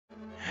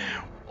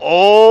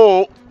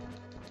Oh.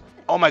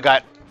 Oh my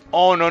god.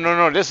 Oh no no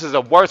no. This is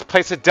the worst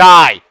place to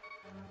die.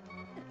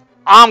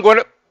 I'm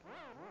gonna.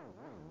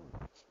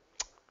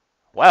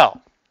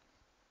 Well.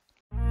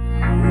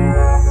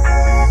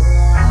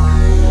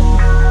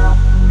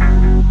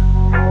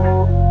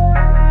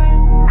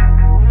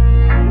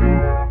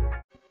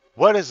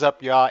 What is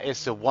up, y'all?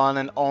 It's the one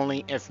and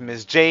only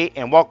Infamous J,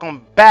 and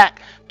welcome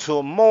back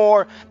to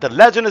more The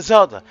Legend of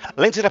Zelda: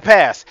 Link to the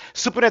Past,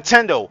 Super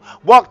Nintendo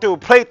walkthrough,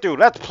 playthrough,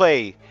 let's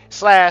play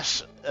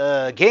slash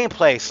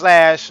gameplay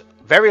slash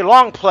very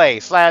long play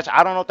slash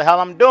I don't know what the hell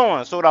I'm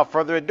doing. So without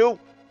further ado,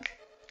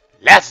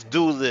 let's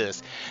do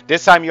this.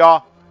 This time,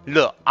 y'all,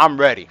 look, I'm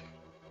ready.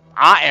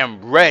 I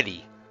am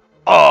ready.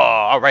 Oh,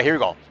 all right, here we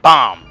go.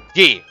 Bomb.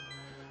 Yeah.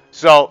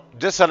 So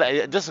just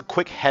a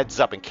quick heads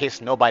up in case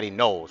nobody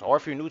knows, or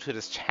if you're new to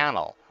this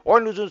channel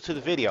or new to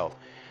the video,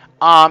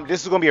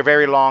 this is gonna be a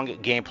very long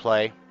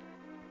gameplay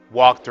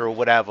walkthrough,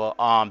 whatever.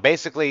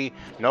 Basically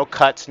no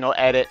cuts, no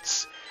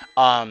edits.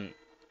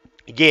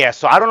 Yeah.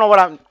 So I don't know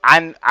what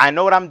I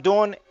know what I'm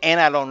doing, and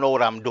I don't know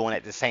what I'm doing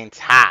at the same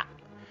time.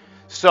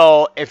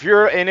 So if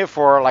you're in it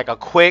for like a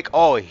quick,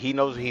 oh, he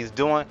knows what he's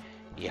doing,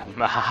 yeah,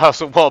 I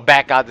also will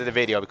back out to the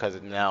video because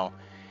no,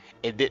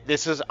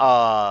 this is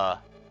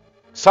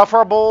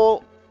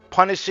sufferable,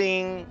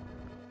 punishing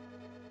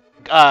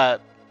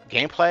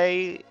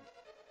gameplay.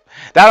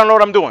 I don't know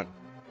what I'm doing.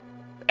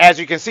 As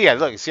you can see,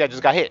 look, see, I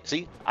just got hit.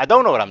 See, I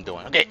don't know what I'm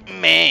doing. Okay,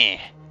 man.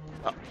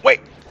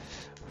 Wait.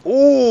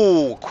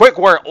 Ooh, quick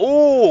work.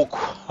 Ooh,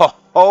 ho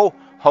ho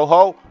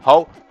ho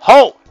ho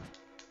ho.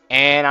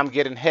 And I'm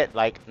getting hit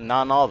like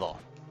none other.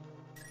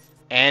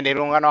 And they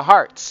don't got no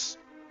hearts.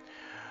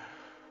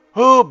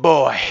 Oh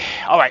boy.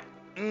 All right.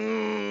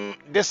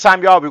 This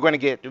time, y'all, we're gonna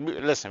get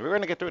through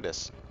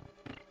this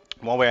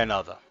one way or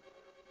another.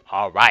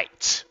 All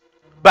right.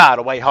 By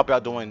the way, hope y'all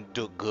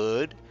do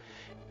good.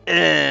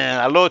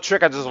 A little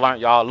trick I just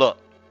learned, y'all. Look,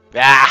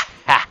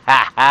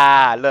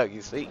 look,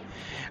 you see,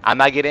 I'm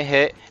not getting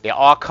hit. They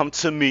all come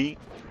to me.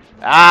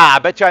 I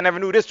bet you I never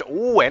knew this.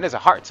 Ooh, and there's a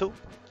heart too.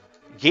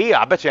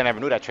 Yeah, I bet you I never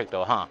knew that trick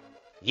though, huh?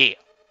 Yeah.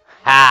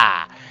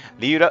 Ha.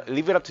 Leave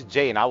it up to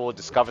Jay, and I will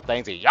discover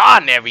things that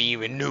y'all never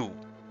even knew,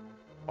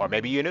 or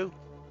maybe you knew.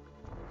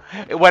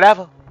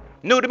 Whatever.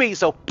 New to me,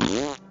 so.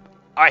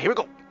 Alright, here we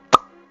go.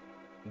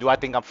 Do I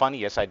think I'm funny?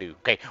 Yes, I do.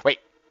 Okay, wait.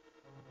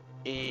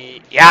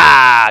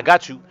 Yeah, I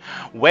got you.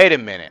 Wait a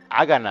minute.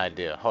 I got an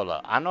idea. Hold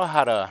up. I know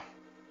how to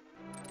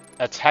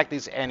attack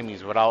these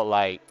enemies without,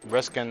 like,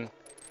 risking.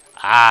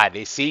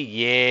 They see?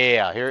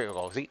 Yeah. Here we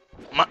go. See?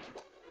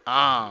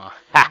 Ha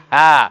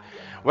ha.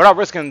 Without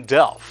risking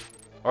death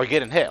or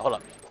getting hit. Hold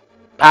up.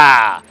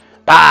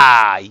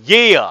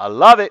 Yeah. I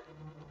love it.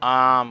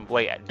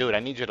 Wait, dude, I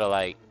need you to,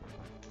 like.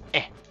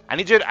 I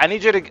need you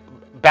to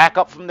back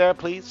up from there,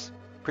 please.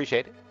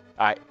 Appreciate it.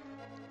 All right.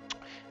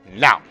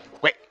 Now,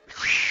 wait.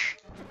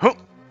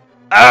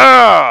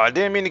 I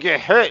didn't mean to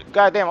get hurt.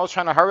 Goddamn, I was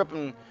trying to hurry up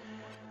and.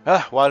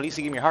 Well, at least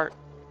he gave me a heart.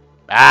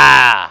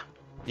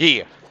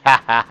 Yeah.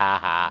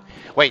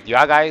 Wait,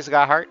 y'all guys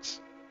got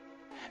hearts?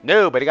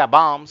 No, but he got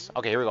bombs.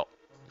 Okay, here we go.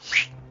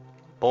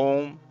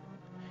 Boom.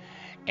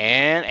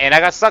 And I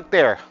got stuck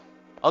there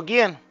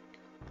again.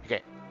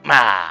 Okay.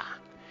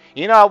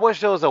 You know, I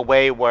wish there was a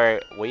way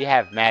where you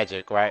have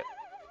magic, right?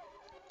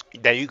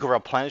 That you could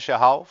replenish your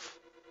health.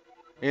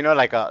 You know,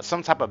 like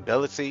some type of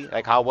ability,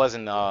 like how it was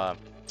in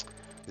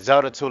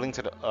Zelda 2 Link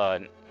to the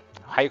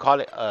how you call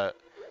it?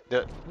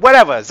 The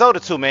whatever, Zelda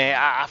 2, man.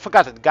 I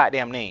forgot the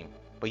goddamn name.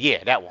 But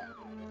yeah, that one.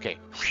 Okay.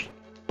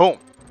 Boom.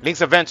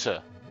 Link's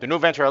Adventure. The New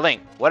Adventure of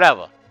Link.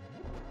 Whatever.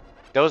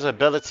 There was an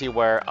ability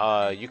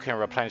where you can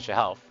replenish your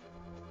health.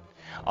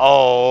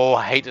 Oh,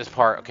 I hate this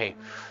part. Okay.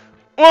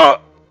 I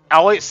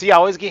always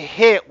get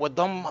hit with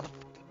them mother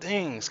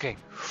things. Okay.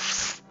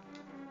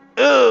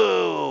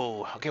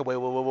 Ooh. Okay, wait.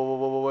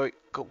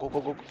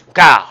 Go.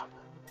 Gah.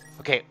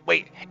 Okay,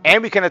 wait.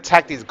 And we can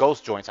attack these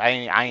ghost joints. I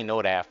ain't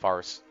know that at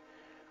first.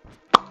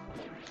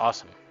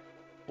 Awesome.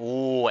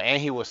 Ooh,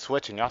 and he was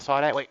switching. Y'all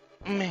saw that? Wait.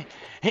 Man,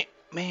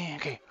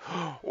 okay.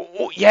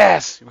 Oh,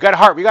 yes. We got a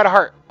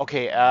heart.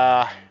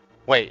 Okay,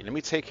 wait. Let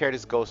me take care of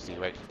this ghosty.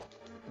 Wait.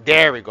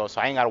 There we go. So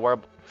I ain't got to worry.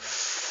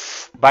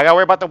 But I got to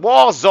worry about the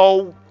walls,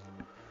 though.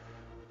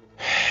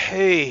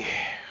 Hey,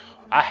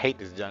 I hate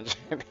this dungeon.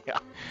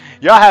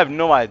 Y'all have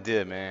no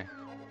idea, man.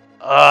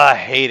 I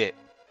hate it.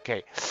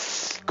 Okay,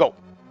 go.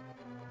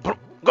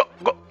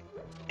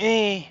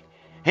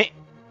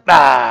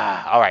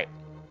 All right.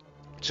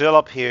 Chill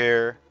up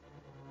here,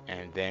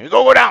 and then we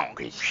go down.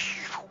 Okay.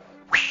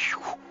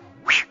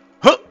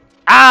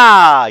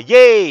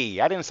 Yay!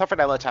 I didn't suffer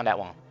that much on that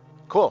one.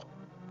 Cool.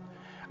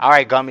 All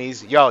right,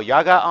 gummies. Yo,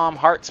 y'all got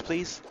hearts,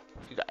 please?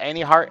 You got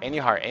any heart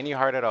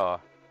at all?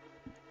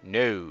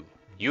 No.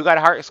 You got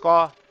a heart,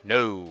 Squall?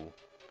 No.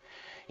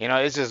 You know,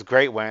 it's just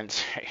great when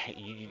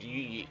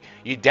you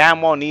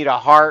damn well need a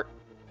heart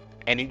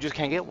and you just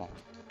can't get one.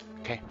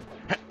 Okay.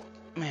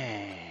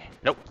 Man.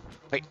 Nope.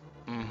 Wait.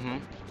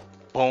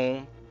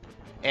 Boom.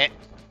 And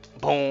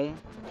boom.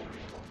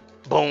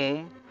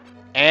 Boom.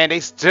 And they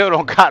still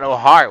don't got no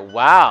heart.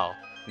 Wow.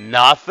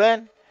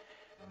 Nothing.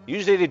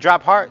 Usually they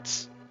drop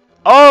hearts.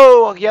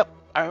 Oh, yep.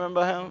 I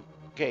remember him.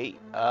 Okay.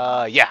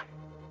 Yeah.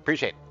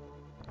 Appreciate it.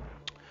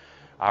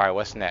 All right.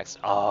 What's next?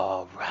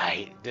 All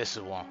right. This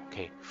is one.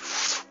 Okay.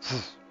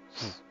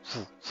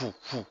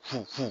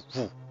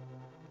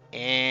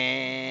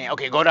 And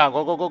okay, go down.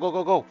 Go, go, go, go,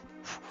 go, go.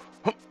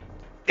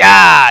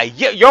 Yeah.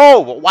 Yo.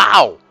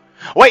 Wow.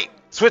 Wait.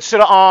 Switch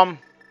to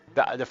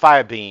the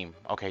fire beam.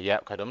 Okay.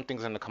 Yep. Cause them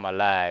things gonna come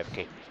alive.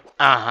 Okay.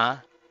 Uh-huh.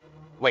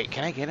 Wait.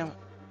 Can I get him?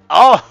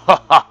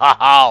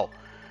 Oh.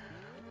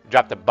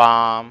 Drop the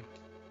bomb.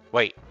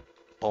 Wait.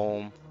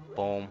 Boom.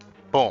 Boom.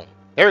 Boom.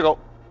 There we go.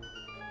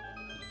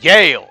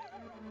 Yeah.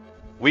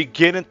 We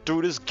getting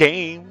through this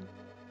game.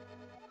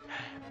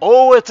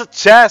 Oh, it's a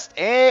chest.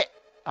 Eh.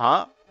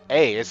 Huh?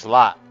 Hey, it's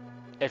locked.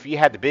 If you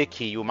had the big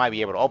key, you might be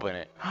able to open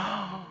it.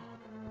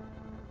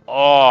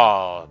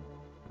 Oh,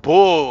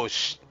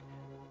 bullsh.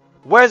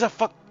 Where's the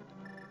fuck?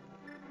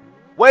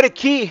 Where the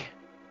key?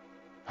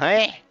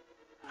 Huh?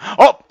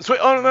 Oh, switch.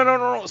 Oh,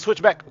 no.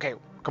 Switch back. Okay,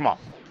 come on.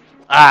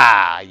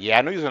 Ah, yeah,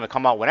 I knew he was gonna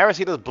come out. Whenever I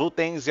see those blue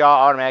things,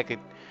 y'all automatically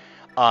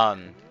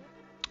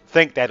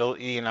think that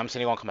you know what I'm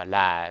saying, they're gonna come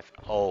alive.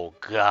 Oh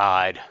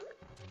God,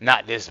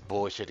 not this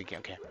bullshit again.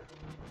 Okay.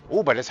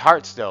 Ooh, but it's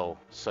hearts though.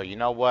 So you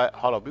know what?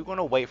 Hold up, we're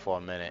gonna wait for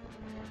a minute.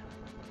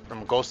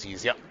 From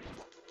ghosties, yep.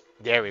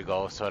 There we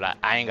go. So that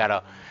I ain't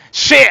gotta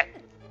shit.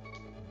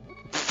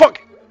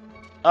 Fuck.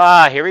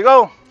 Here we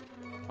go.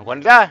 I'm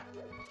gonna die.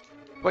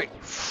 Wait.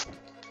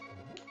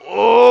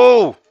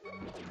 Oh.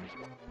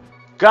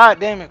 God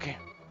damn it. Okay.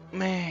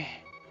 Man.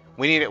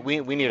 We need it.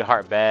 We need a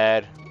heart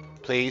bad.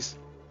 Please.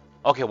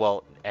 Okay,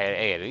 well,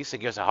 hey, at least it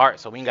gives us a heart,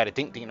 so we ain't gotta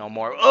think no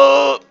more.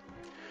 Oh.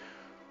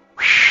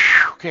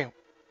 Okay.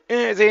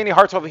 Is there any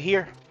hearts over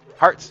here?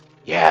 Hearts?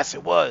 Yes,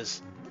 it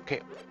was. Okay.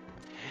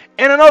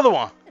 And another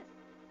one.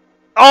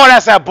 Oh,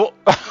 that's that bull.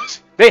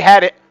 They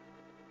had it.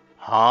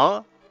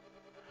 Huh?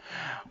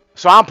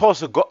 So I'm supposed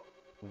to go.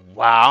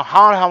 Wow.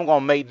 How am I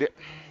gonna make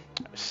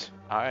this?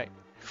 All right.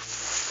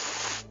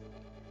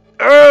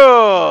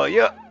 Oh,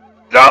 yeah.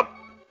 Nope.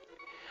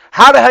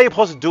 How the hell are you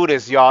supposed to do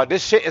this, y'all?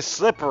 This shit is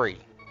slippery.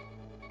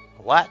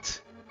 What?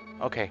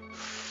 Okay.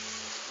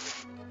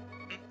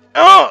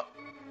 Oh!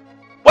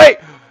 Wait!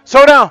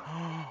 Slow down!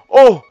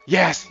 Oh,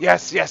 yes.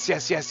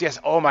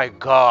 Oh my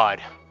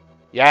God.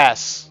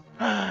 Yes.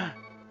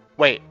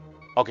 Wait.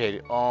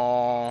 Okay.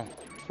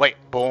 Wait.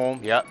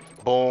 Boom. Yep.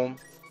 Boom.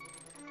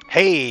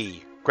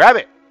 Hey! Grab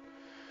it!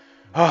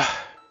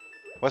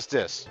 What's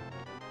this?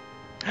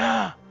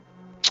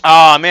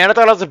 Oh man, I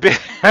thought it was a big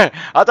I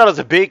thought it was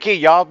a big key.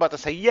 Y'all about to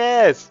say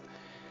yes.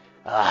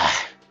 Huh?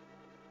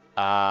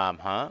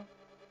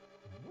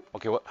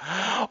 Okay, what?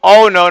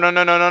 Oh no. No,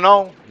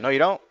 you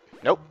don't.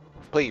 Nope.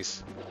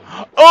 Please.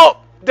 Oh,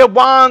 the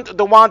wand.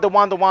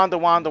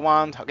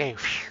 Okay,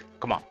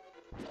 come on.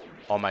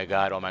 Oh my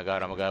god.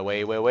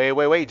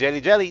 Wait.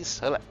 Jellies.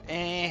 Hold on.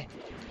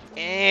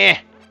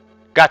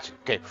 Gotcha.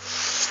 Okay.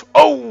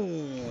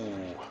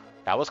 Oh,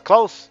 that was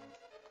close,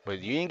 but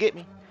you didn't get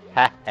me.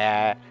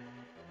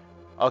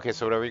 Okay,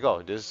 so there we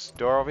go. This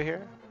door over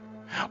here.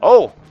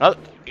 Oh, no,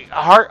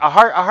 a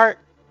heart.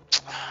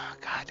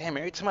 God damn,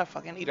 every time I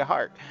fucking need a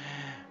heart.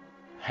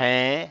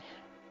 Huh?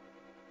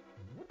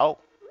 Oh,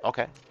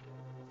 okay.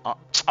 Oh,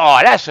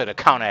 that should have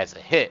counted as a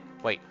hit.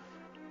 Wait.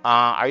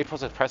 Are you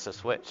supposed to press the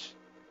switch?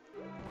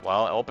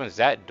 Well, it opens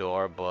that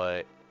door,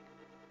 but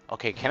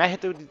okay, can I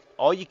hit the?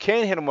 Oh, you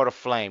can hit him with a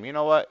flame. You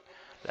know what?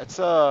 Let's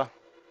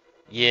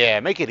yeah,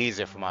 make it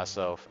easier for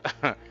myself.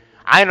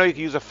 I know you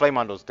can use a flame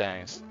on those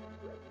things.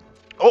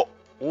 Oh,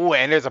 ooh,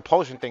 and there's a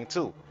potion thing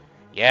too.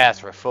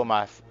 Yes, refill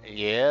my.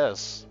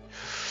 Yes.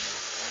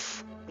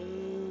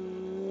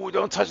 Ooh,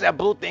 don't touch that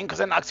blue thing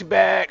because it knocks you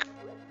back.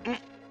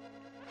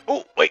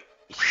 Oh, wait.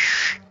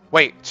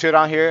 Wait, chill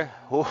down here.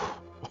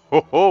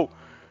 Oh.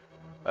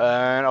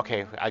 And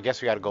okay, I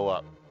guess we gotta go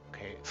up.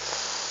 Okay.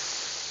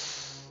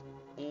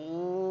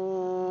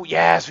 Ooh,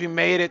 yes, we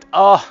made it.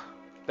 Oh,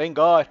 thank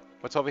God.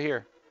 What's over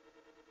here?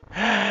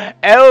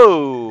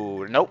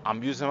 Oh, nope.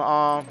 I'm using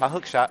my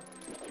hook shot.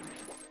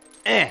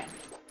 Yeah.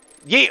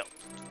 Yeah.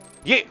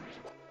 Yeah.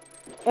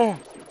 Oh.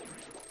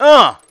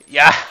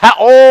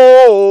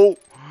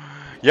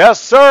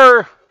 Yes,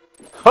 sir.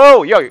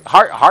 Oh, yo,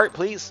 heart,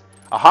 please.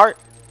 A heart.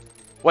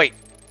 Wait.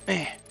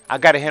 I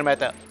gotta hit him at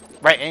the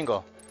right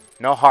angle.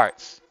 No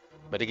hearts,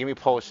 but they give me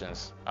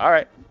potions. All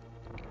right.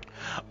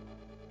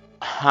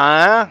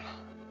 Huh?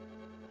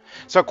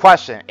 So,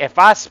 question: if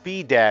I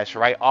speed dash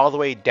right all the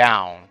way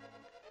down,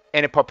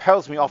 and it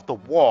propels me off the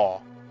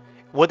wall,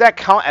 would that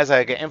count as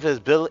like an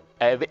invisibility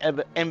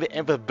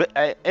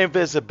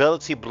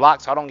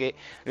block? So I don't get.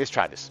 Let's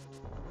try this.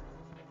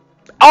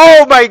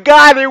 Oh my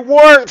God! It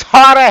worked.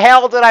 How the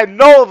hell did I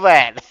know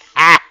that?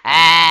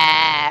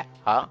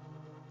 Huh?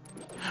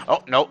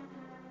 Oh no.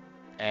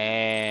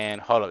 And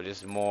hold up,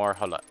 there's more.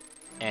 Hold up.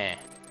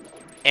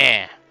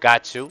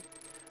 Got you.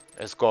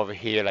 Let's go over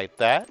here like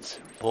that.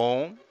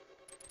 Boom.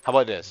 How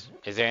about this?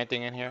 Is there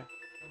anything in here?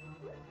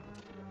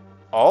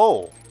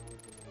 Oh.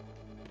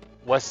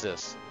 What's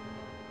this?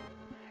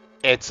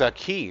 It's a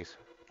key.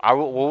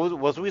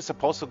 Was we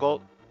supposed to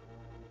go?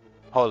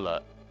 Hold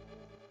up.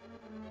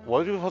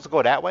 Was we supposed to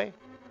go that way?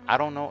 I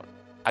don't know.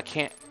 I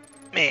can't.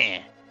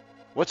 Man,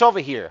 what's over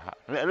here?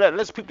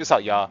 Let's peep this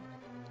out, y'all.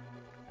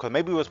 Cause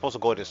maybe we were supposed to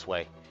go this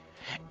way,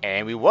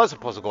 and we was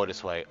supposed to go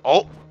this way.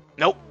 Oh,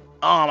 nope.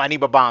 I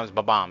need my bombs.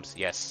 My bombs.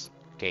 Yes.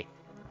 Okay.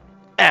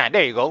 And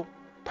there you go.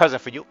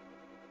 Present for you.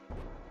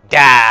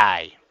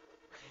 Die.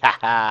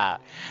 Haha.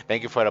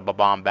 Thank you for the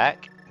bomb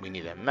back. We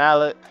need a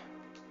mallet.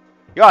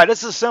 Yo,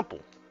 this is simple.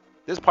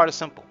 This part is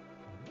simple.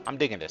 I'm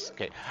digging this.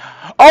 Okay.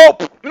 Oh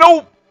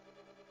no.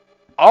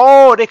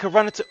 Oh, they could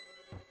run into.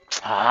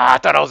 I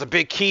thought that was a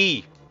big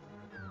key.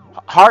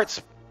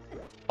 Hearts.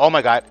 Oh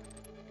my god.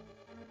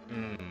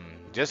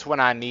 Just when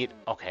I need.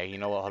 Okay, you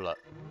know what? Hold up.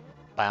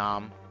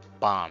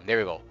 Bomb. There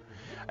we go.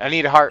 I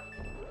need a heart.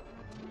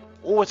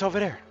 Oh, what's over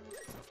there?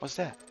 What's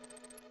that?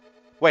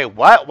 Wait,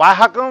 what? Why?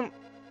 How come?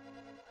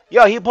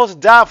 Yo, he supposed to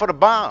die for the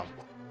bomb.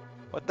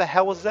 What the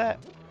hell was that?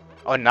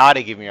 Oh, now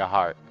they give me a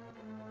heart.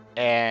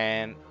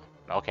 And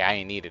okay, I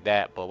ain't needed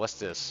that. But what's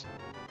this?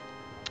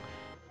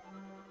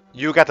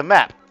 You got the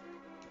map.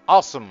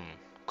 Awesome.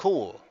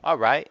 Cool. All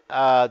right.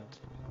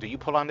 Do you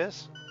pull on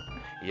this?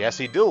 Yes,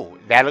 you do.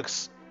 That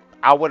looks.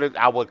 I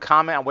would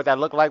comment on what that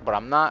looked like, but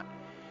I'm not.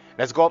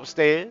 Let's go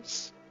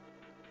upstairs.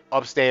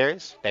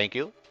 Upstairs. Thank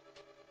you.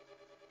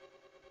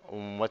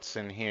 What's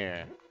in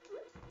here?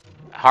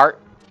 Heart?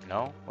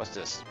 No. What's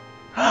this?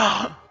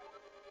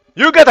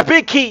 You got the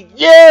big key.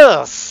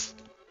 Yes.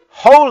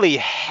 Holy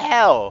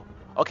hell.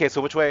 Okay,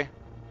 so which way?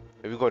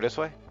 If we go this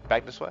way?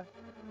 Back this way?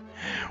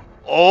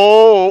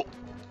 Oh.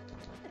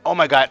 Oh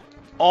my god.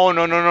 Oh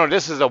no.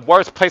 This is the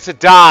worst place to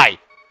die.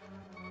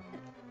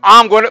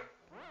 I'm going to.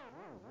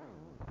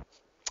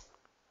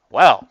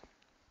 Well.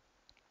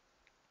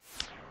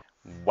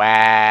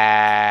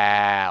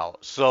 Wow.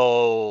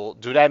 So,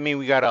 do that mean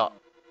we gotta...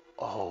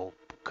 Oh,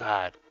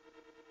 God.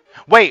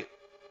 Wait.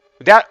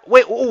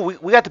 Ooh,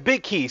 we got the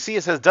big key. See,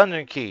 it says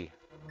dungeon key.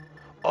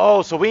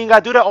 Oh, so we ain't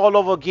gotta do that all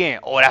over again.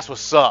 Oh, that's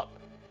what's up.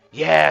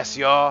 Yes,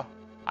 y'all.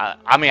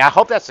 I mean, I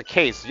hope that's the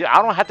case. Yeah,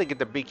 I don't have to get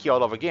the big key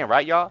all over again,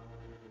 right, y'all?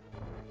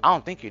 I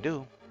don't think you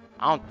do.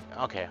 I don't...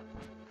 Okay.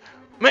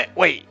 Man,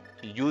 wait.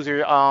 Use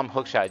your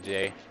hook shot,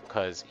 Jay.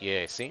 Because,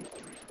 yeah, see?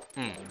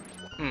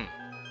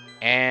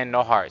 And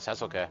no hearts.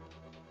 That's okay.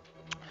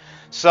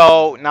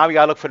 So, now we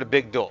gotta look for the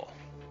big door.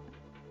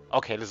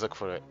 Okay, let's look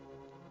for it.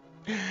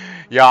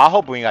 Yo, I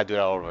hope we ain't gotta do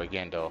that all over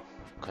again, though.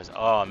 Because,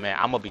 oh, man,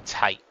 I'm gonna be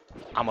tight.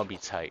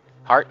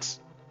 Hearts?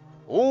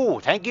 Ooh,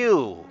 thank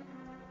you.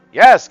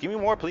 Yes, give me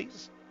more,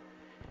 please.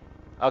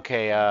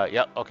 Okay,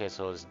 yep. Okay,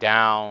 so it's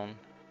down.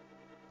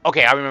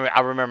 Okay, I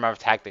remember my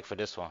tactic for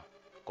this one.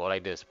 Go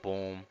like this.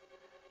 Boom.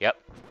 Yep.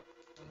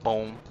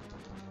 Boom.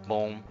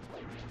 Boom.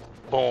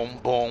 Boom,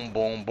 boom,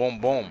 boom, boom,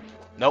 boom.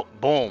 Nope,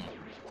 boom.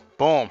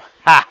 Boom.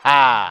 Ha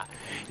ha.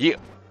 You.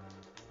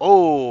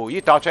 Oh, you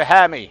thought you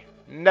had me.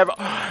 Never.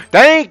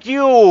 Thank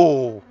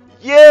you.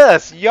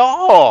 Yes,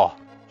 y'all.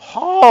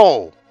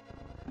 Oh.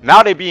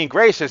 Now they being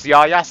gracious,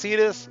 y'all. Y'all see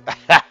this?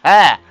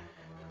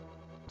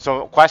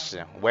 So,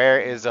 question. Where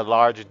is the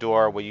large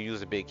door where you use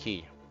the big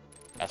key?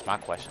 That's my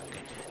question.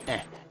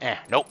 Okay.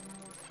 Nope.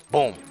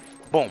 Boom.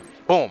 Boom.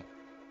 Boom.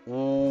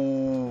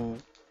 Ooh.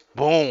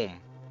 Boom.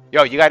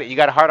 Yo, you got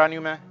a heart on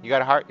you, man? You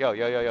got a heart?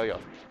 Yo.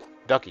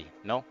 Ducky.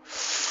 No?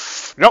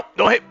 Nope,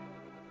 don't hit.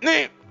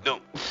 No.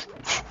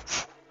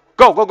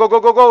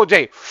 Go,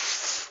 Jay.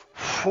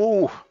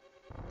 Ooh.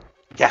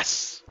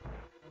 Yes.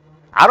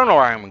 I don't know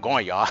where I'm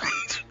going, y'all.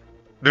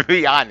 To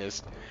be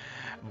honest.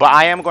 But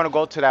I am going to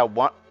go to that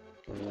one.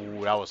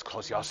 Ooh, that was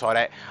close. Y'all saw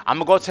that? I'm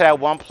going to go to that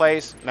one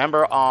place.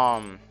 Remember,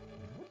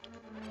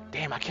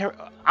 damn, I can't.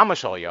 I'm going to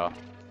show y'all.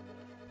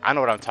 I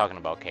know what I'm talking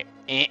about. Okay.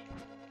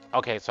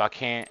 Okay, so I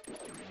can't.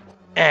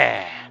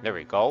 There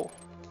we go.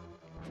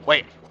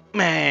 Wait,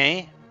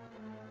 man.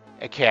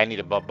 Okay, I need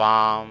a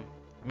bomb.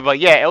 But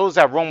yeah, it was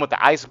that room with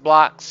the ice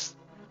blocks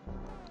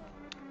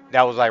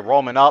that was like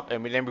roaming up,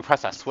 and then we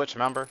pressed that switch.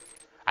 Remember?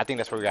 I think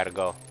that's where we gotta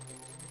go.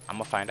 I'm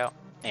gonna find out.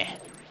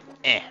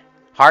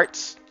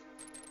 Hearts?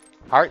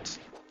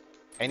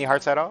 Any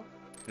hearts at all?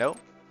 No.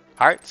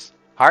 Hearts?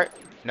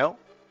 No.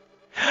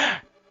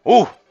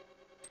 Ooh.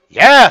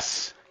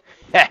 Yes.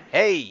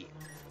 Hey.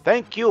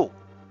 Thank you.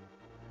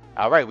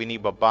 All right, we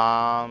need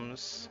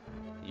bombs.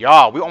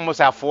 Y'all, we almost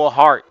have full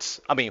health.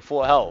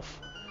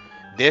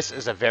 This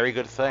is a very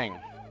good thing.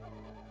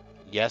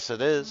 Yes,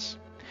 it is.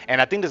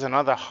 And I think there's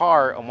another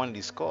heart on one of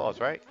these skulls,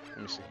 right?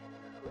 Let me see.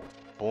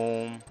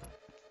 Boom.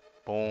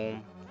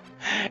 Boom.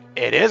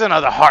 It is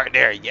another heart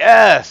there.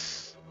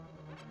 Yes.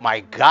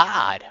 My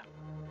God.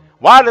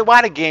 Why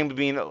the game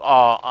being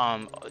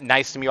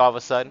nice to me all of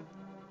a sudden?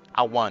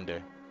 I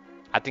wonder.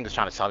 I think it's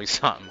trying to tell me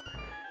something.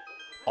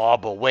 Oh,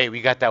 but wait,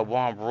 we got that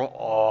one room.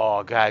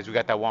 Oh, guys, we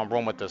got that one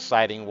room with the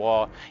sliding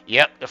wall.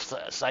 Yep, the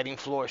sliding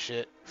floor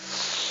shit.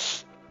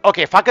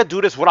 Okay, if I could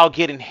do this without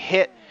getting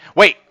hit.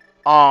 Wait,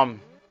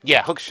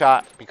 yeah, hook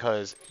shot,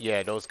 because,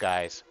 yeah, those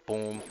guys.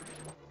 Boom,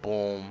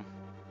 boom.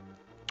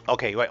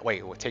 Okay, wait,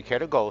 we'll take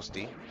care of the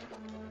ghosty.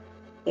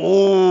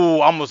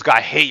 Ooh, almost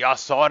got hit. Y'all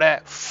saw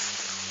that?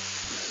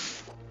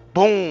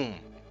 Boom.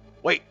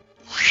 Wait.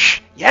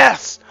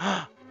 Yes.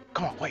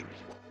 Come on, wait.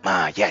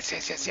 Yes,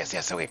 yes, yes, yes,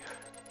 yes. Wait.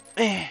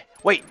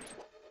 Wait.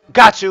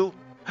 Got you.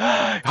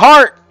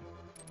 Heart.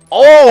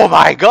 Oh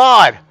my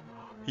God.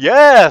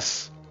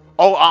 Yes.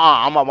 Oh,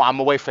 I'm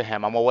away from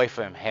him. I'm away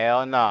from him.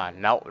 Hell nah.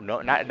 No,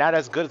 no, not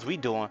as good as we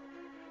doing.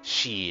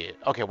 Shit.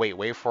 Okay,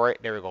 wait for it.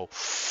 There we go.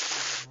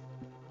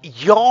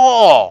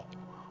 Yo.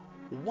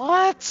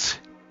 What?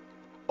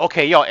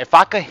 Okay, yo, if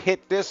I could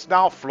hit this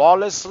now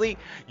flawlessly,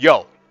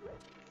 yo.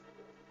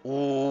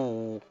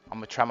 Ooh, I'm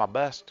gonna try my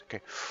best.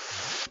 Okay.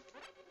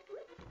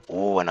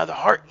 Ooh, another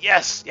heart.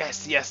 Yes,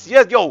 yes, yes,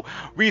 yes. Yo,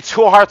 we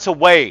 2 hearts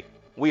away.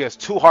 We is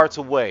 2 hearts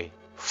away.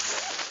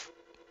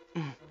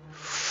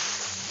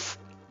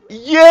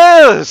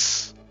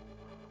 Yes.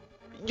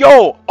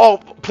 Yo, oh,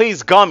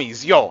 please,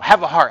 gummies. Yo,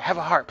 have a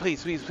heart,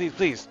 please, please, please,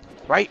 please.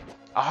 Right?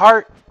 A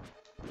heart.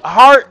 A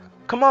heart.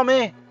 Come on,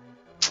 man.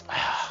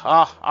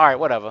 All right,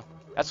 whatever.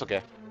 That's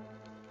okay.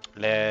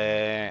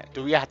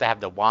 Do we have to have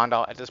the wand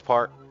out at this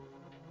part?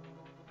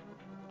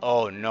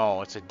 Oh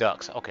no, it's a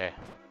ducks. Okay,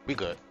 we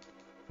good.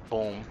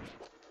 Boom,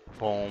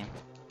 boom,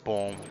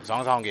 boom. As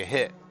long as I don't get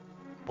hit.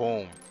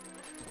 Boom.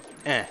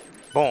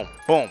 Boom,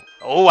 boom.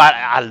 Oh,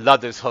 I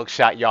love this hook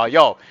shot, y'all.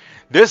 Yo,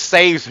 this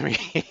saves me.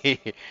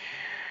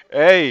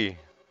 Hey.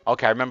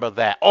 Okay, I remember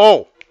that.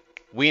 Oh,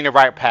 we in the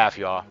right path,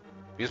 y'all.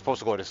 We're supposed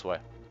to go this way.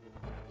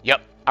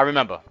 Yep, I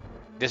remember.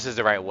 This is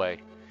the right way.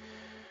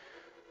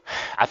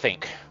 I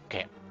think.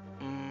 Okay.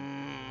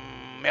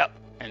 Yep.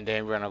 And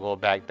then we're gonna go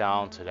back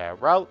down to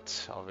that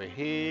route over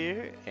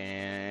here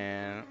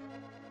and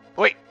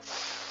wait.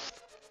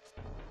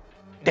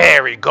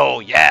 There we go.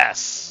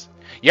 Yes.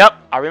 Yep.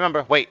 I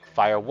remember. Wait.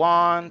 Fire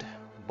wand.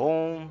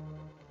 Boom.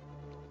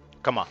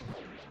 Come on.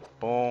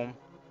 Boom.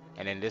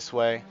 And then this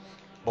way.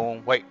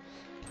 Boom. Wait.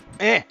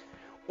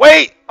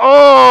 Wait.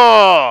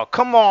 Oh,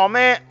 come on,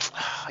 man.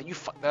 You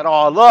fucked that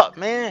all up,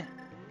 man.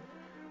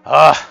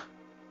 I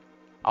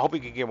hope we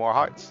can get more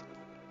hearts.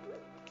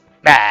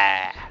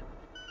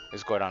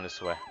 Let's go down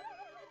this way.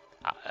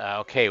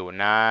 Okay, well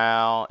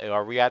now,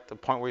 are we at the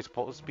point where we're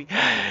supposed to be?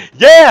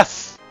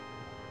 Yes!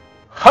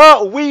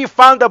 Huh, we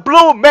found the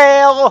blue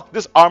mail!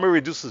 This armor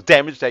reduces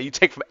damage that you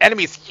take from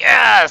enemies.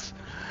 Yes!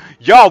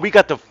 Yo, we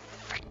got the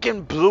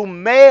freaking blue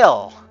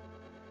mail!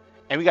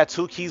 And we got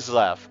 2 keys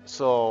left.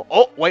 So,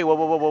 oh, wait.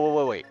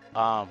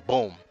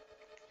 Boom.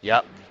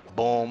 Yep,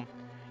 boom.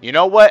 You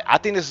know what? I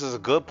think this is a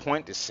good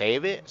point to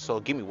save it. So,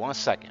 give me 1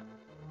 second.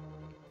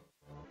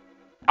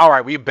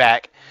 Alright, we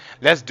back.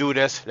 Let's do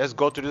this. Let's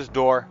go through this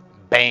door.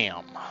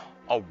 Bam.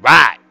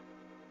 Alright.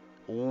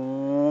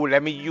 Ooh,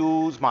 let me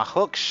use my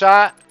hook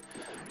shot.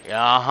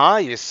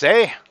 You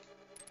say?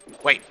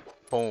 Wait.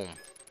 Boom.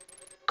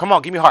 Come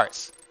on, give me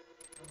hearts.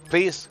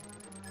 Please.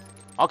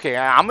 Okay,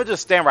 I'm gonna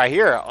just stand right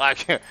here.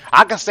 Like,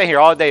 I can stay here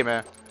all day,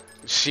 man.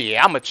 Shit,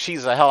 I'm gonna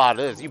cheese the hell out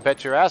of this. You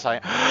bet your ass I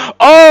am.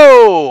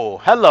 Oh!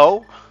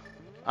 Hello.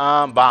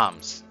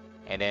 Bombs.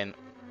 And then,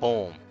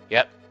 boom.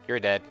 Yep, you're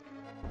dead.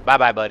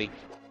 Bye-bye, buddy.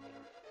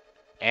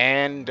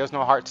 And there's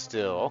no heart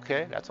still.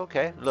 Okay, that's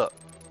okay. Look.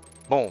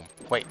 Boom.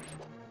 Wait.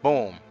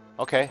 Boom.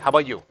 Okay, how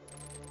about you?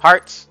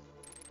 Hearts?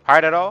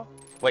 Heart at all?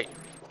 Wait.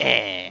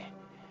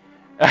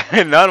 None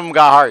of them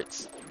got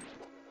hearts.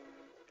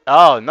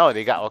 Oh, no,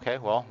 they got... Okay,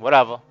 well,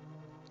 whatever.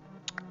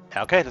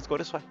 Okay, let's go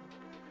this way.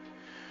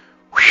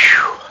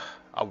 Whew.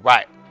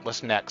 Alright,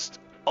 what's next?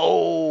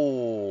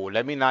 Oh,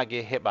 let me not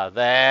get hit by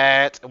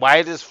that. Why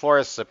is this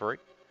forest slippery?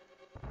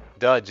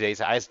 Duh,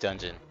 Jay's ice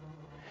dungeon.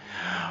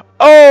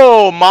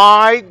 Oh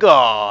my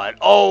God!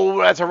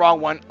 Oh, that's a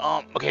wrong one.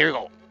 Okay, here we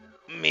go.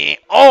 Me.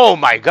 Oh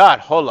my God!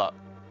 Hold up.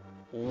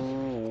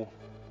 Ooh.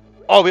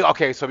 Oh,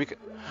 okay. So we can.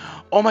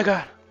 Oh my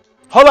God!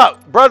 Hold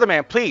up, brother,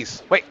 man,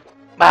 please. Wait.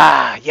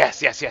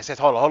 Yes.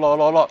 Hold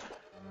on.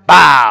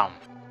 Bam.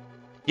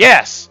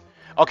 Yes.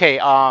 Okay.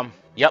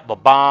 Yep.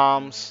 But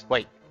bombs.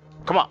 Wait.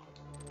 Come on.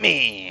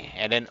 Me.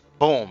 And then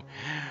boom.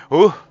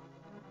 Ooh.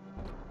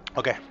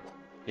 Okay.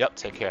 Yep.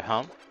 Take care,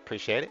 hum.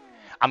 Appreciate it.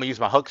 I'm gonna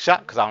use my hook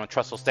shot because I don't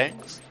trust those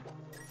things.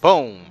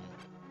 Boom.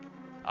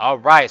 All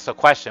right. So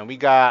question. We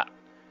got.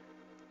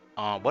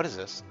 What is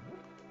this?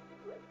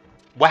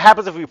 What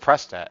happens if we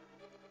press that?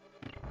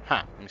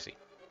 Huh. Let me see.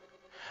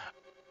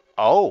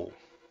 Oh.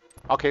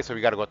 Okay. So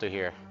we gotta go through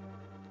here.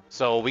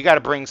 So we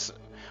gotta bring.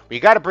 We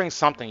gotta bring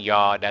something,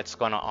 y'all. That's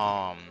gonna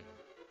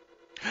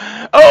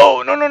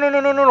Oh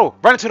no!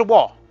 Run into the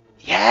wall.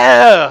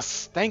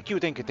 Yes. Thank you.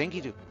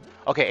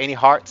 Okay. Any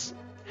hearts?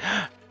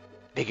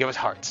 They give us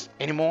hearts.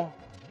 Any more?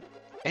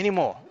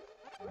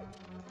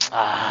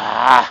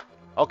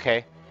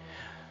 Okay.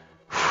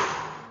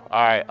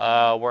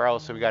 Alright, where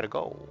else do we gotta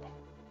go?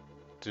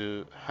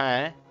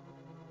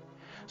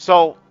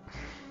 So,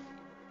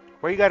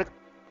 where do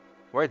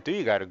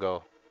you gotta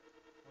go?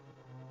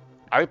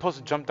 Are we supposed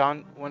to jump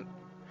down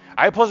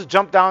Are you supposed to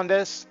jump down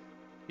this?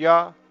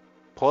 Y'all?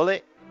 Pull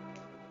it?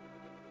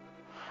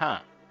 Huh.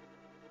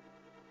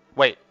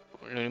 Wait,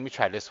 let me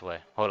try this way.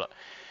 Hold up.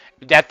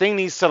 That thing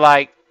needs to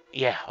like...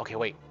 Yeah, okay,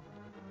 wait.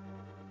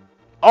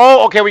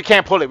 Oh, okay, we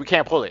can't pull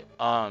it.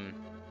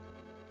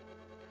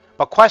 But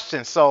But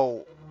question,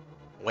 so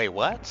wait,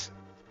 what?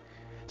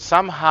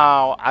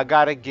 Somehow I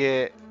gotta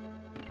get.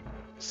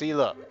 See,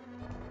 look.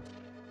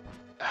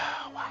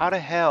 How the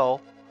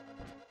hell?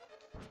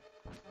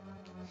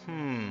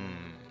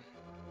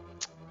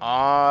 What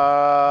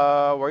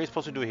are you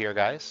supposed to do here,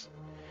 guys?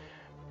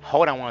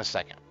 Hold on 1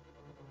 second.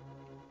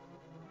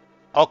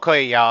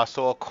 Okay, y'all.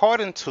 So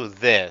according to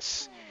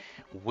this,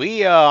 we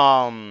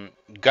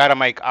gotta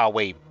make our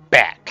way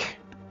back.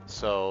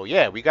 So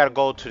yeah, we gotta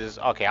go to this.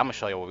 Okay, I'm gonna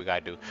show you what we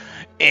gotta do,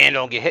 and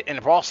don't get hit in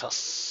the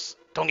process.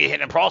 Don't get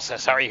hit in the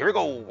process. All right, here we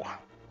go.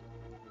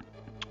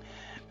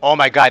 Oh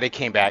my God, they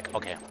came back.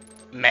 Okay,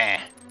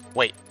 man.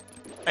 Wait.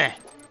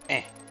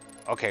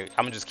 Okay,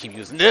 I'm gonna just keep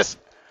using this.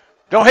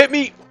 Don't hit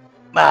me.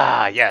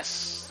 Ah,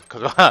 yes.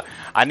 Cause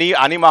I need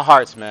my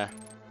hearts, man.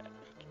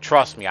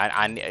 Trust me.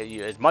 I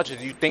as much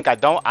as you think I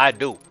don't, I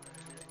do.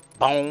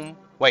 Boom.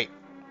 Wait.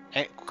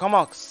 Hey, come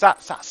on.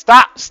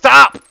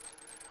 Stop.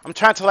 I'm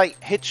trying to like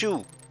hit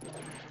you.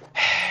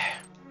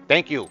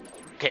 Thank you.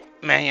 Okay,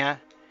 man. Yeah.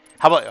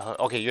 How about?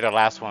 Okay, you're the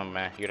last one,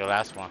 man. You're the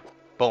last one.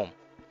 Boom.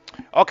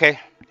 Okay.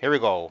 Here we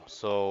go.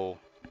 So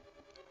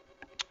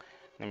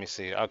let me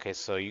see. Okay,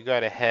 so you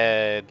gotta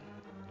head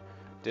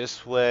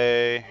this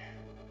way.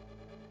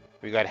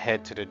 We gotta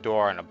head to the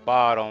door on the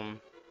bottom.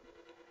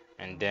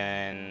 And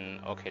then,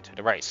 okay, to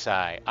the right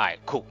side. Alright,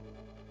 cool.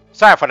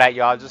 Sorry for that,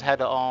 y'all. Just had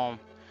to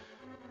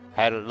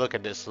look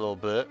at this a little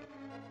bit.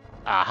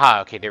 Aha,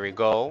 okay, there we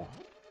go.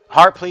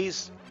 Heart,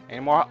 please.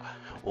 Any more?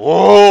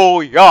 Whoa,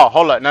 y'all,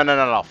 hold up.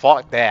 No.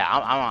 Fuck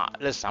that.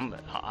 Listen,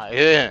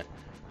 yeah.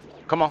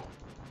 Come on.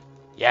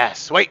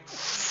 Yes, wait.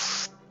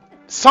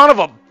 Son of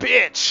a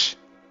bitch.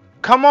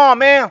 Come on,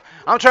 man.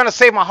 I'm trying to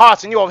save my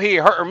hearts and you over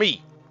here hurting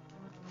me.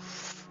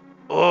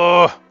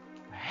 Ugh.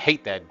 I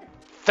hate that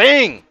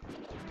thing.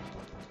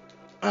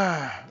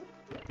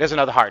 There's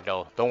another heart,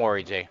 though. Don't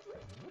worry, Jay.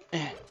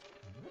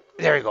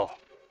 There we go.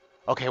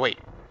 Okay, wait.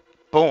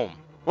 Boom.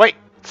 Wait.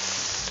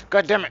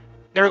 God damn it.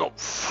 There we go.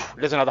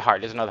 There's another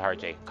heart. There's another heart,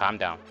 Jay. Calm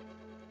down.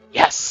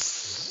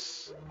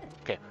 Yes.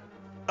 Okay.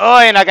 Oh,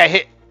 and I got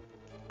hit.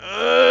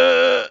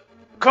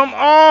 Come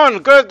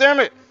on. God damn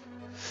it.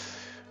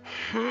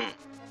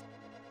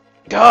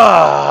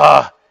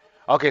 Duh.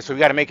 Okay, so we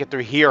got to make it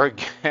through here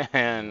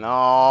again.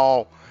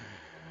 No.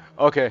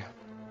 Okay.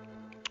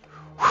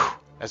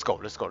 Let's go.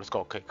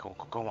 Okay, go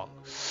on.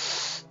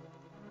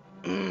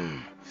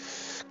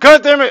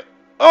 God damn it!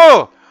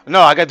 Oh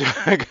no, I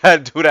gotta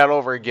do that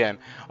over again.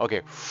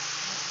 Okay,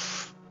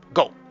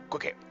 go.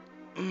 Okay.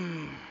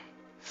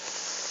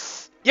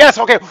 Yes.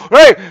 Okay.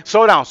 Right.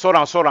 Slow down.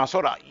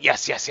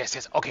 Yes.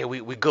 Okay,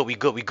 we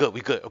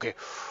good. Okay.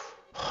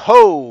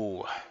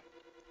 Ho.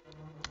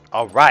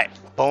 All right.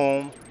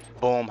 Boom.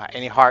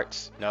 Any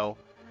hearts? No.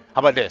 How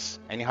about this?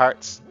 Any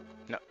hearts?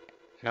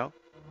 No.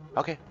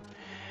 Okay.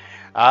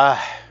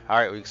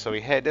 Alright, so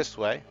we head this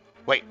way.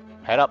 Wait,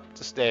 head up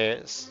the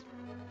stairs.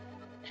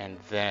 And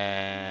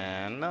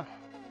then...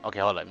 Okay,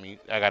 hold on.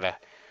 I gotta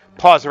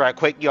pause it right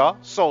quick, y'all.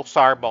 So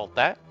sorry about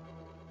that.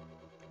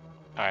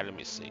 Alright, let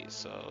me see.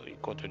 So, you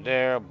go through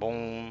there.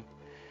 Boom.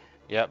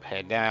 Yep,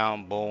 head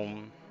down.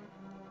 Boom.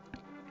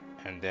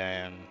 And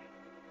then...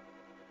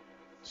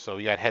 So,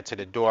 we gotta head to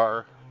the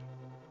door.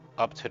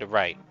 Up to the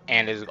right.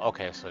 And there's...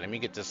 Okay, so let me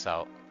get this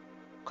out.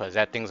 Because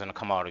that thing's gonna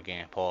come out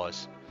again.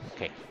 Pause.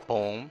 Okay,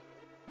 boom.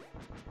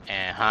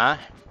 And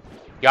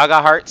y'all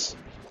got hearts?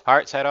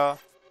 Hearts at all?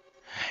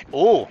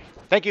 Ooh,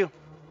 thank you.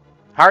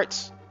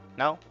 Hearts?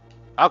 No?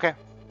 Okay,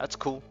 that's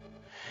cool.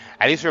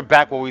 At least we're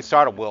back where we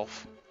started,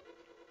 Wolf.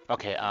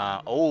 Okay,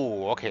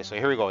 okay, so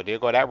here we go. There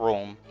go that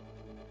room.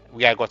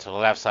 We gotta go to the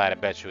left side, I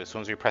bet you, as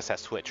soon as we press that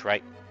switch,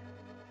 right?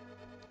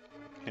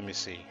 Let me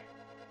see.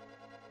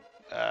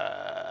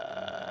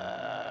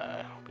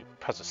 We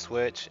press the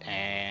switch,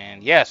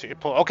 and yeah, so you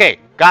pull. Okay,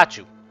 got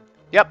you.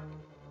 Yep.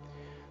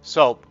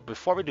 So,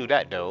 before we do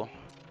that, though...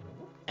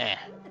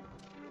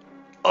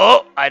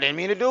 Oh, I didn't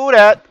mean to do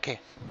that. Okay.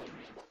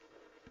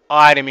 Oh,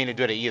 I didn't mean to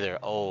do that either.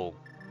 Oh,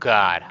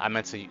 God. I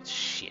meant to...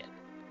 Shit.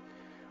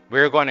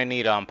 We're going to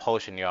need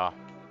potion, y'all.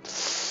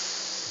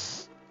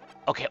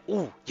 Okay.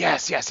 Ooh,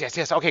 yes.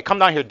 Okay, come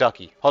down here,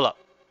 Ducky. Hold up.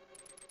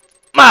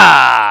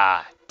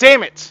 Ah!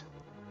 Damn it!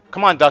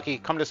 Come on, Ducky.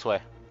 Come this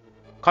way.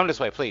 Come this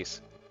way,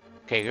 please.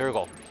 Okay, here we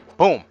go.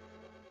 Boom.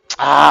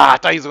 Ah, I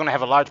thought he was going to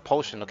have a large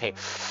potion. Okay.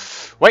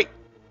 Wait.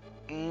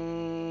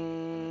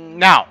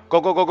 Now,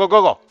 go.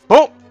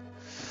 Boom.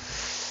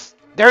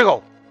 There we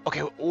go.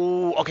 Okay.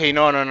 Ooh. Okay.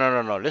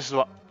 No. This is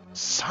what.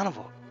 Son of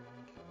a.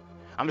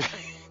 I'm just.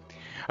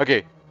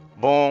 Okay.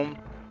 Boom.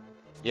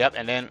 Yep.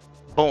 And then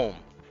boom.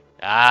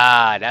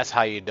 Ah, that's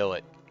how you do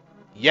it.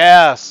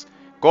 Yes.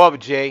 Go up,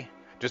 Jay.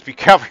 Just be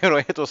careful you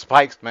don't hit those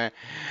spikes, man.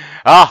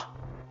 Ah.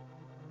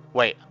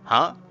 Wait.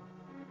 Huh?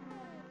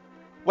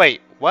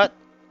 Wait. What?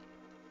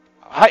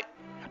 Hi.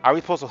 Are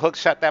we supposed to hook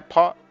shot that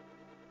part?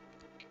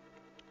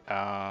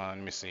 Let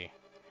me see.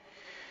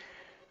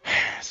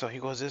 So he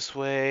goes this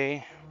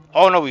way.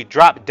 Oh no, we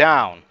drop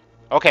down.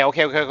 Okay.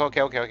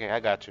 I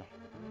got you.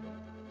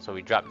 So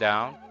we drop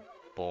down.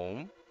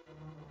 Boom.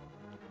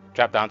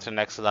 Drop down to the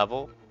next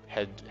level.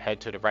 Head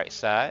to the right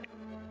side.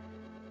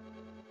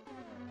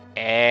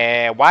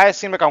 And why it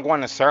seems like I'm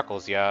going in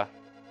circles, yeah?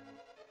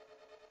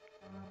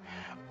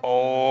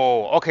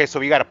 Oh, okay, so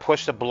we gotta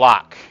push the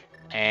block.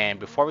 And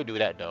before we do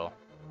that, though.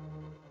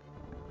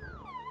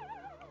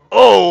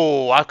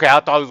 Oh, okay, I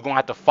thought I was gonna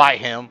have to fight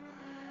him.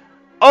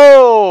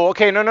 Oh,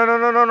 okay,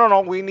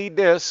 no. We need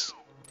this.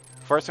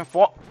 First and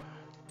foremost.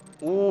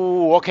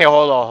 Ooh, okay,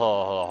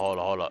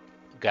 hold up.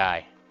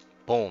 Guy.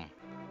 Boom.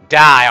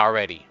 Die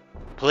already.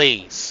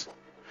 Please.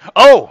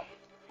 Oh!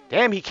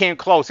 Damn, he came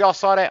close. Y'all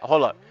saw that?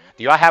 Hold up.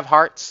 Do y'all have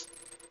hearts?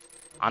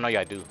 I know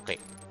y'all do. Okay.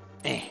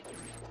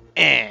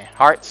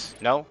 Hearts?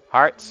 No.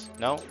 Hearts?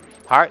 No.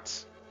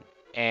 Hearts?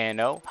 And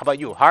no. How about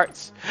you?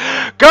 Hearts?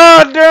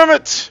 God damn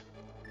it!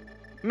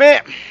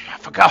 Man, I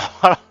forgot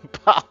all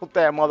about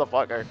that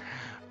motherfucker.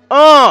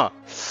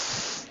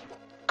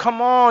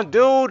 Come on,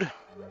 dude.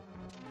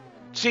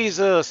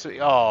 Jesus.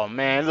 Oh,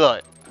 man,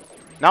 look.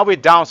 Now we're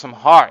down some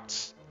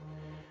hearts.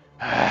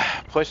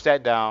 Push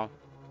that down.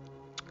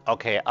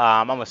 Okay,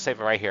 I'm gonna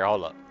save it right here.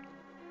 Hold up.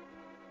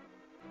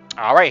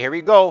 All right, here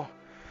we go.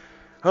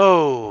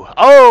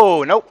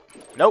 Oh, nope.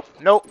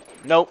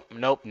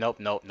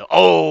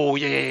 Oh,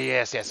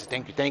 yes.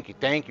 Thank you.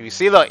 You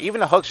see, look,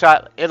 even the hook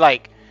shot, it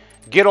like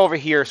get over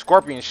here,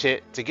 scorpion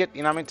shit to get,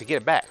 you know what I mean, to get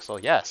it back. So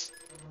yes.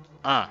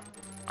 I'm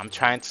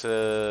trying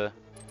to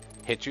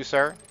hit you,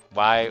 sir.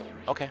 Why?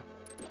 Okay.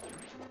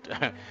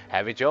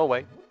 Have it your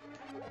way.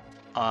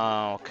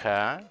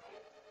 Okay.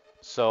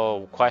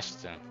 So,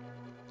 question.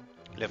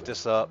 Lift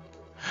this up.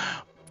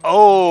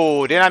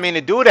 Oh, didn't I mean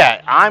to do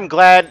that? I'm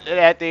glad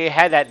that they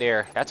had that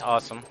there. That's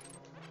awesome.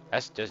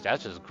 That's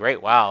just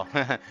great. Wow.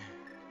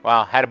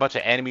 Wow, had a bunch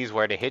of enemies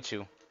where they hit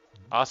you.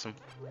 Awesome.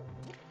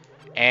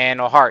 And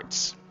no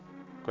hearts.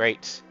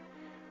 Great.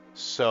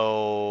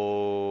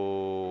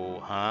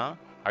 So, are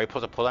we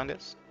supposed to pull on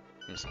this?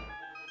 Let me see.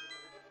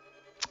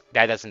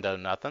 That doesn't do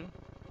nothing.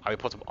 Are we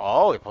supposed to?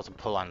 Oh, we're supposed to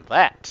pull on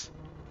that.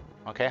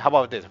 Okay. How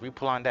about this? If we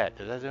pull on that,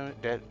 does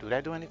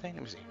that do anything?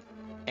 Let me see.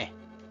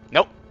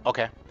 Nope.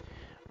 Okay.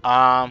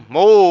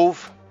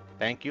 Move.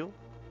 Thank you.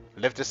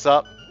 Lift this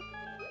up.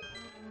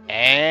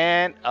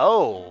 And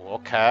oh,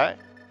 okay.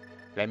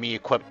 Let me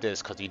equip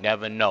this because you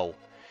never know.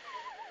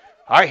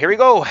 All right, here we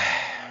go.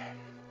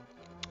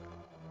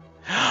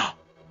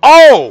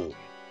 Oh,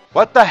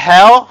 what the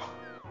hell?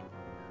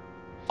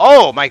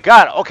 Oh my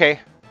God. Okay.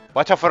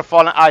 Watch out for the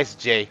falling ice,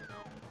 Jay.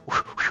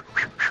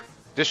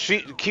 Just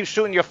keep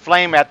shooting your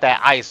flame at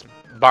that ice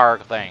bar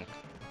thing.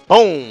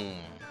 Boom.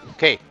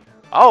 Okay.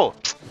 Oh,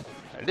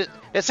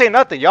 this ain't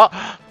nothing, y'all.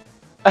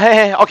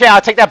 Okay,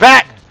 I'll take that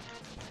back.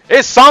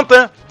 It's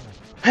something.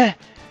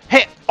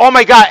 Oh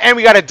my God, and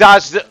we gotta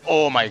dodge the.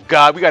 Oh my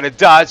God, we gotta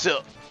dodge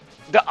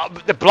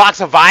the blocks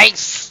of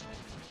ice.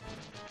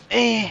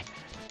 Oh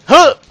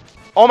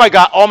my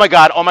God.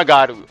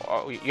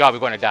 Y'all, we're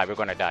gonna die.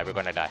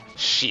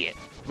 Shit,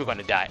 we're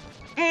gonna die.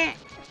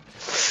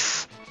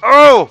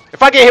 Oh,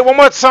 if I get hit one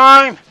more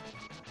time.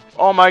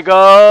 Oh my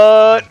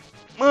God.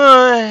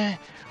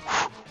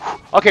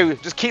 Okay,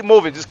 just keep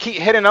moving. Just keep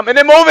hitting them and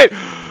then move it.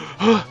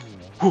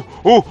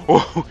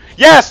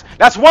 Yes,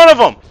 that's one of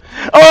them.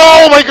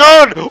 Oh my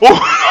God.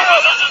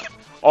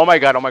 Oh my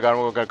God. Oh my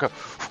God.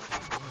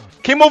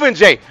 Keep moving,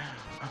 Jay.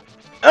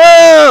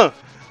 Oh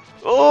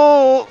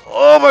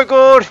my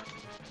God.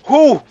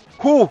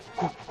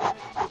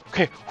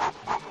 Okay.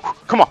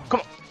 Come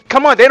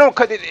on.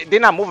 They're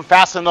not moving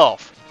fast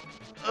enough.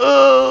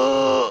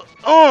 Oh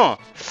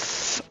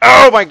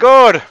my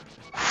God.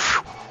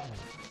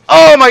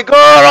 Oh my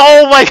God.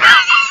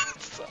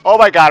 Oh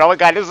my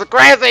God. This is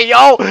crazy,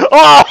 yo.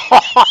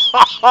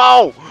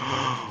 Oh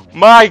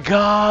my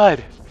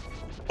God.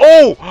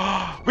 Oh,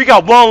 we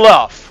got one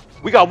left.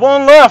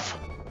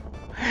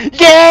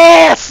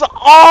 Yes.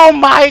 Oh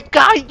my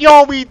God,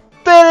 yo, we did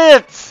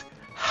it.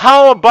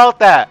 How about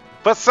that?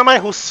 But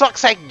somebody who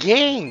sucks at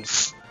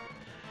games.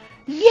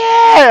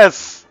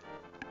 Yes.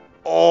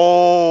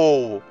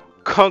 Oh,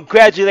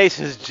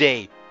 congratulations,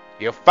 Jay.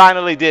 You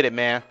finally did it,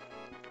 man.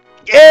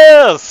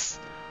 Yes.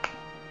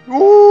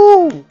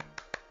 Woo.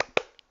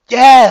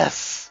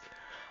 Yes.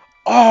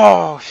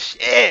 Oh,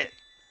 shit.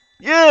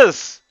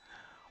 Yes.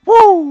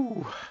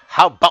 Woo.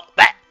 How about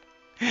that?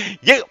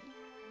 Yeah.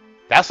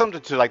 That's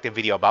something to like the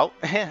video about.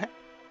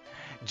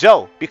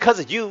 Joe, because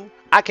of you,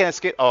 I can't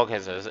skip. Oh, okay,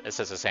 so it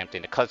says the same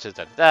thing. The clutches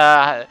of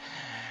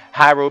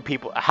Hyrule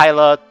people,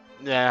 Hyla,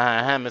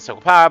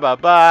 mystical power, blah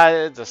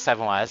blah. The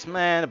 7 wise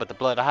men, but the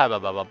blood of Hyrule, blah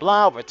blah blah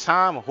blah. Over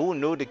time, who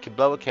knew the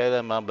blood would kill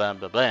them? Blah blah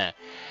blah blah.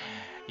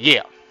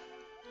 Yeah.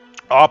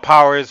 All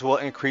powers will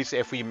increase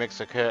if we mix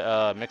the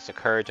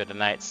courage of the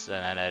knights.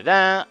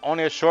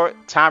 Only a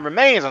short time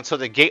remains until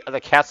the gate of the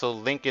castle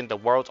linking the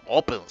worlds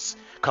opens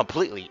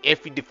completely.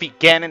 If we defeat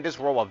Ganon, this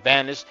world will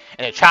vanish,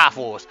 and the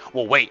Triforce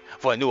will wait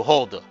for a new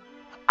holder.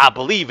 I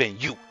believe in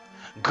you.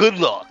 Good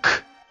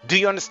luck. Do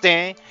you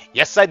understand?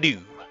 Yes, I do.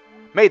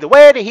 May the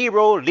way of the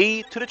hero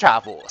lead to the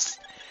Triforce.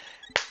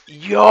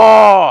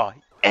 Yo,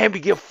 and we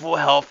get full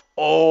health.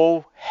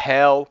 Oh,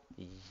 hell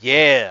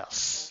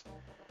yes.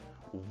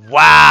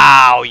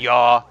 Wow,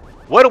 y'all.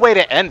 What a way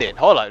to end it.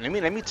 Hold on.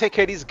 Let me take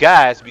care of these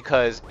guys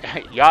because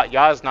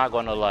y'all's not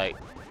gonna like.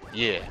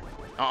 Yeah.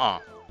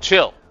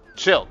 Chill.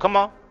 Chill. Come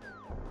on.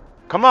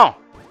 Come on.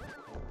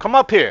 Come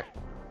up here.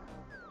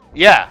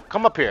 Yeah.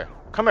 Come up here.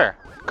 Come here.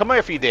 Come here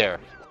if you dare.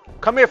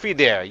 Come here if you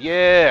dare.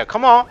 Yeah.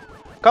 Come on.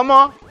 Come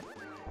on.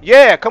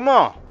 Yeah. Come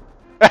on.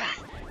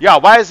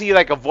 Y'all, why is he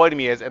like avoiding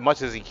me as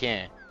much as he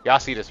can? Y'all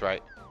see this,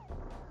 right?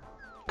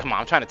 Come on.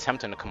 I'm trying to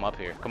tempt him to come up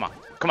here. Come on.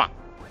 Come on.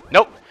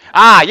 Nope.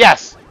 Ah,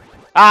 yes.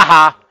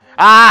 Aha.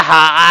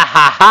 Aha.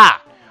 Aha.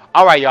 Ha.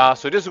 All right, y'all.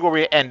 So this is where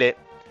we end it.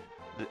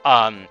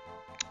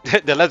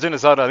 The Legend of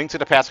Zelda: Link to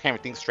the Past,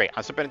 Can't Think Straight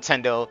on Super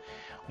Nintendo.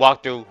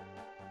 Walkthrough,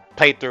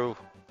 playthrough,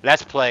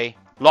 let's play,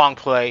 long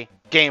play,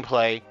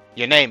 gameplay,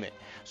 you name it.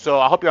 So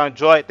I hope you all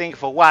enjoyed. Thank you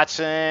for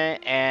watching,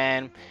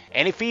 and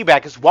any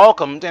feedback is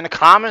welcomed in the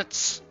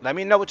comments. Let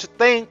me know what you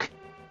think,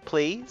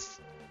 please.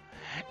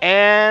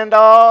 And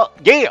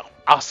yeah,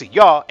 I'll see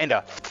y'all in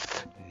the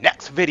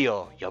next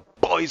video. Your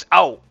boy's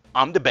out.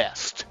 I'm the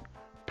best.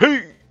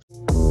 Peace.